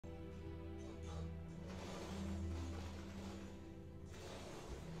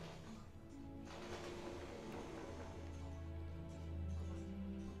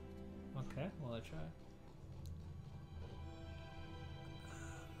try.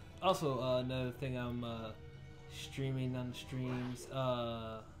 Also, another thing I'm streaming on the streams,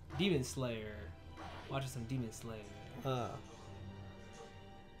 Demon Slayer. Watching some Demon Slayer.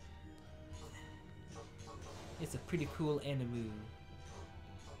 It's a pretty cool anime.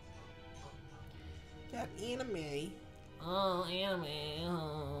 That anime. Oh, anime.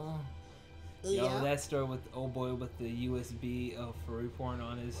 Oh. Yeah. Yo, that story with old boy with the USB of furry porn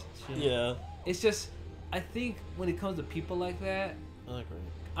on his shit. Yeah. It's just, I think when it comes to people like that, I agree.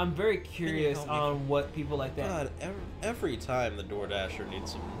 I'm very curious on what people like that. God, every time the DoorDasher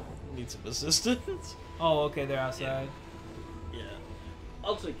needs some assistance. Oh, okay, they're outside. Yeah.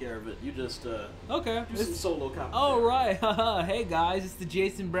 I'll take care of it. You just okay. do some solo commentary. All right. Hey guys, it's the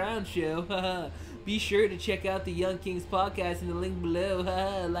Jason Brown Show. Be sure to check out the Young Kings podcast in the link below.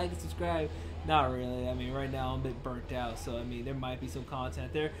 Like and subscribe. Not really. I mean, right now I'm a bit burnt out, so I mean, there might be some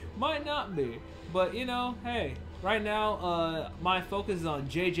content there, might not be. But you know, hey, right now my focus is on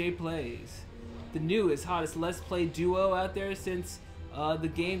JJ Plays, the newest, hottest Let's Play duo out there since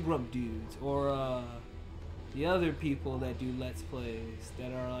the Game Grump dudes, or the other people that do Let's Plays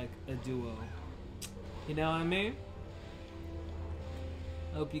that are like a duo. You know what I mean?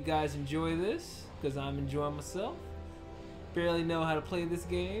 I hope you guys enjoy this, because I'm enjoying myself. Barely know how to play this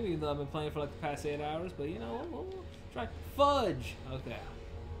game, even though I've been playing for like the past 8 hours, but you know, we'll try. Fudge! Okay.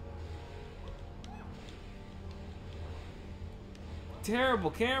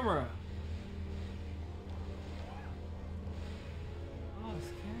 Terrible camera! Oh, this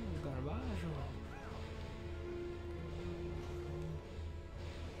camera's garbage.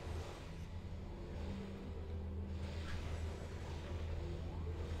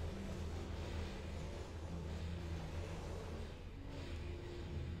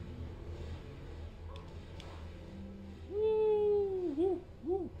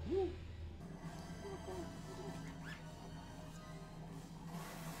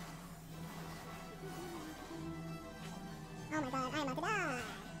 Oh my god, I'm about to die!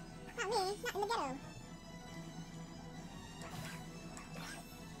 Not me, not in the ghetto.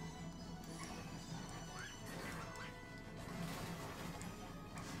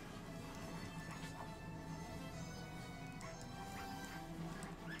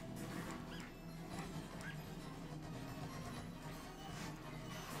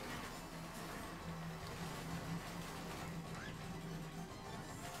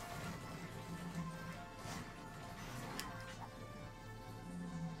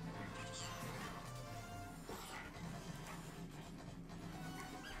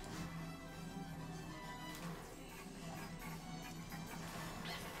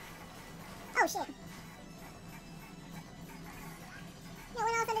 Oh shit. No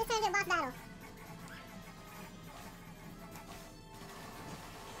one else under this turns into boss battle.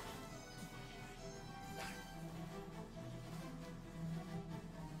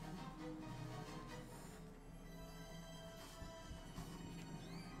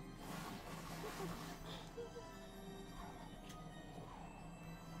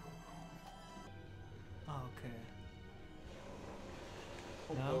 Okay.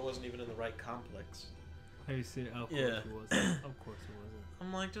 No? It wasn't even in the right complex. Are you serious? Oh, of course Yeah. it wasn't. Of course it wasn't.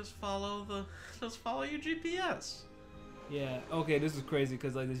 I'm like, just follow your GPS. Yeah. Okay, this is crazy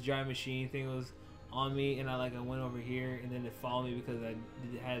because like this giant machine thing was on me, and I went over here, and then it followed me because I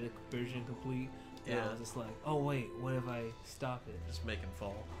had the version complete. And Yeah. I was just like, oh wait, what if I stop it? Just make him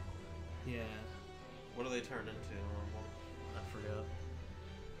fall. Yeah. What do they turn into? I forgot.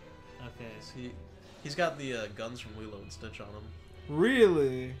 Okay. He's got the guns from Lilo and Stitch on him.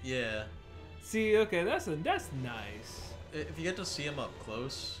 Really? Yeah. See, okay, that's nice. If you get to see them up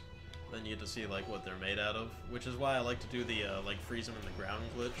close, then you get to see like what they're made out of, which is why I like to do the like freeze them in the ground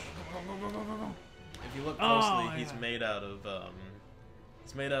glitch. If you look closely, he's made out of the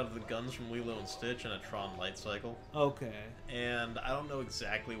guns from Lilo and Stitch and a Tron light cycle. Okay. And I don't know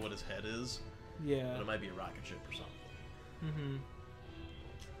exactly what his head is. Yeah. But it might be a rocket ship or something. Mm-hmm.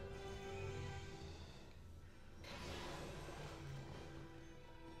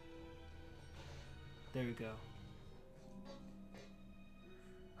 There we go.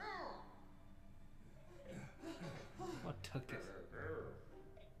 What took this?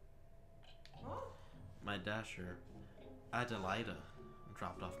 My dasher, Adelida,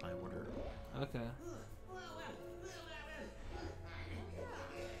 dropped off my order. Okay.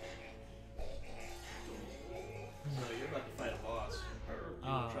 So you're about to fight a boss. You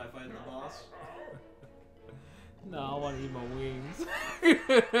want to try fighting the boss? No, I want to eat my wings.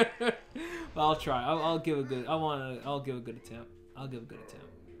 But I'll try. I'll give a good. I'll give a good attempt. I'll give a good attempt.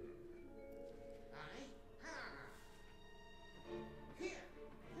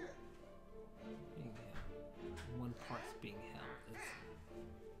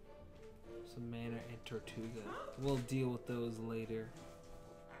 Some mana and Tortuga. We'll deal with those later.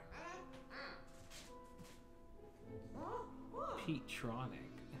 Petetronic.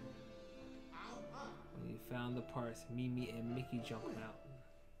 When you found the parts, Mimi and Mickey jump mountain.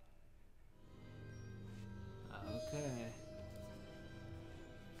 Okay.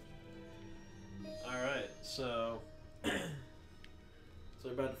 Alright, so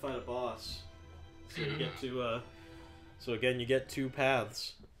you're about to fight a boss. So you get to so again you get two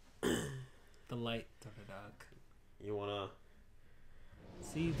paths. The light duck. You wanna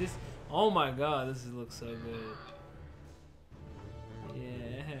see this? Oh my god, this looks so good.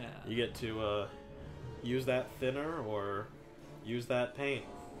 Yeah. You get to use that thinner or use that paint.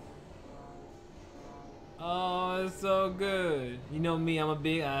 Oh, it's so good. You know me, I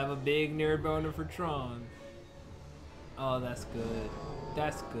have a big nerd boner for Tron. Oh, that's good.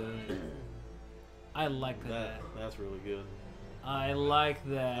 That's good. I like that. That's really good. I like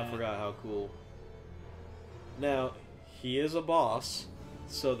that. I forgot how cool. Now, he is a boss,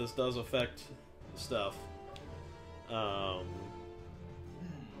 so this does affect stuff.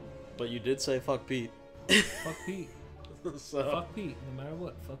 But you did say fuck Pete. Fuck Pete. So, fuck Pete, no matter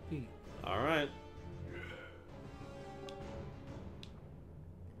what. Fuck Pete. Alright.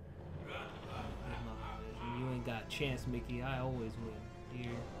 You ain't got a chance, Mickey. I always win.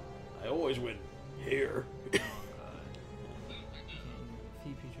 Here. I always win. Here. Oh, God.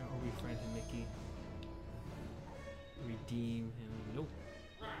 Feed Peter or befriend him, Mickey. Redeem him. Nope.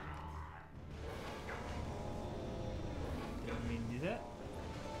 Didn't mean to do that.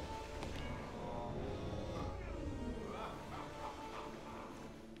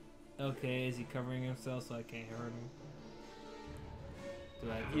 Okay, is he covering himself so I can't hurt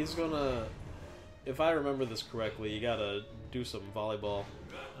him? He's gonna... If I remember this correctly, you gotta do some volleyball.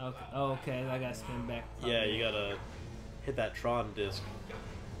 Okay, oh, okay, I gotta spin back. Yeah, you gotta hit that Tron disc.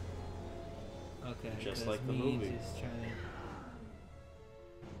 Okay, just like the movie. Just trying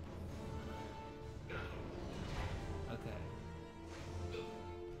to... Okay.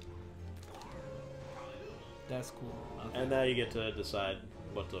 That's cool. Okay. And now you get to decide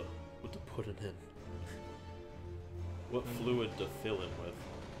what to put it in. What fluid to fill it with.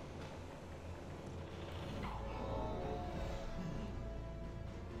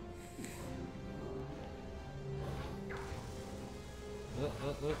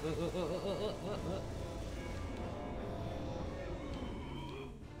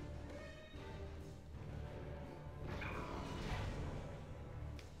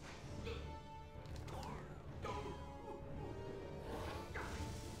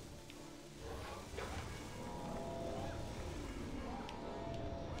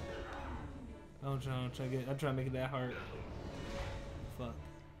 I'm trying to make it that hard. Fuck.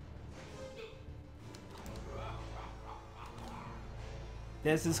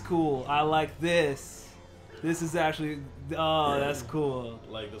 This is cool. I like this. This is actually... Oh, that's cool.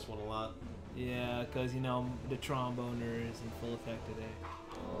 I like this one a lot. Yeah, because, you know, the tromboner is in full effect today.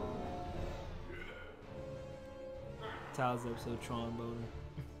 Title's episode, Tromboner.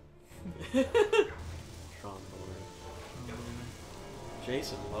 Tromboner.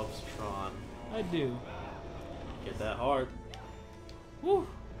 Jason loves Tron. I do. Get that hard. Woo!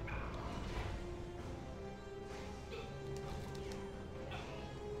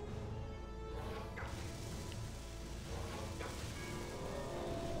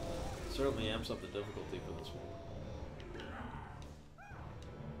 Certainly amps up the difficulty for this one.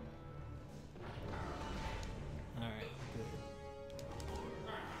 Alright, good.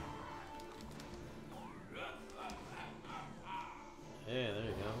 Yeah, there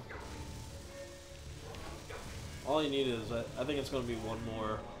you go. All you need is, I think it's going to be one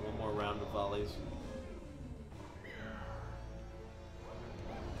more round of volleys.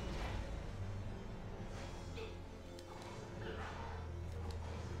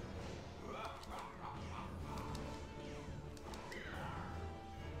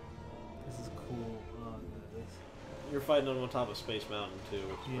 This is cool. Oh, this. You're fighting on top of Space Mountain too,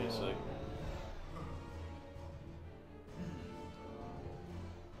 which is pretty sick.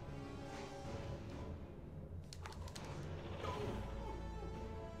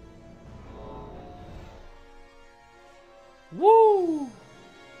 Woo!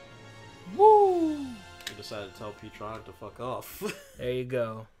 Woo! You decided to tell Petetronic to fuck off. There you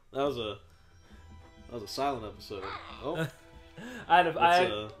go. That was a silent episode. Oh,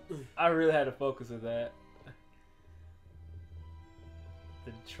 I really had to focus with that.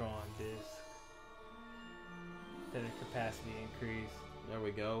 The Tron disc. Then the capacity increase. There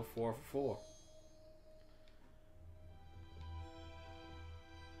we go. 4 for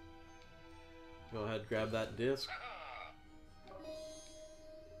 4. Go ahead, grab that disc.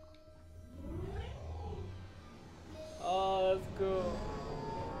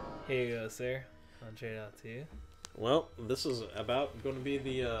 Here you go, sir. I'll trade out to you. Well, this is about going to be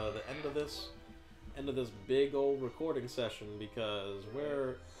the end of this big old recording session because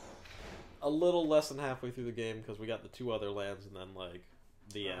we're a little less than halfway through the game because we got the 2 other lands and then like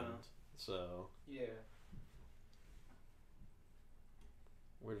the end. So yeah,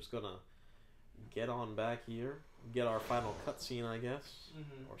 we're just gonna get on back here, get our final cutscene, I guess,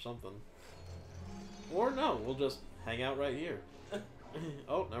 or something. Or no, we'll just hang out right here.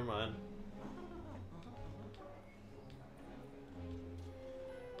 Oh, never mind.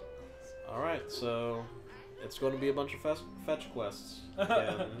 Alright, so it's going to be a bunch of fetch quests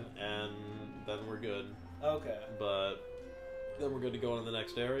again, and then we're good. Okay. But then we're good to go into the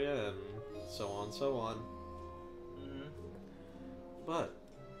next area, and so on, so on. But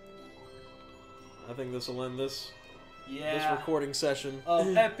I think this will end this recording session.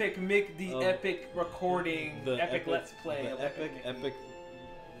 Epic Mick, the epic recording, the epic let's play. The epic.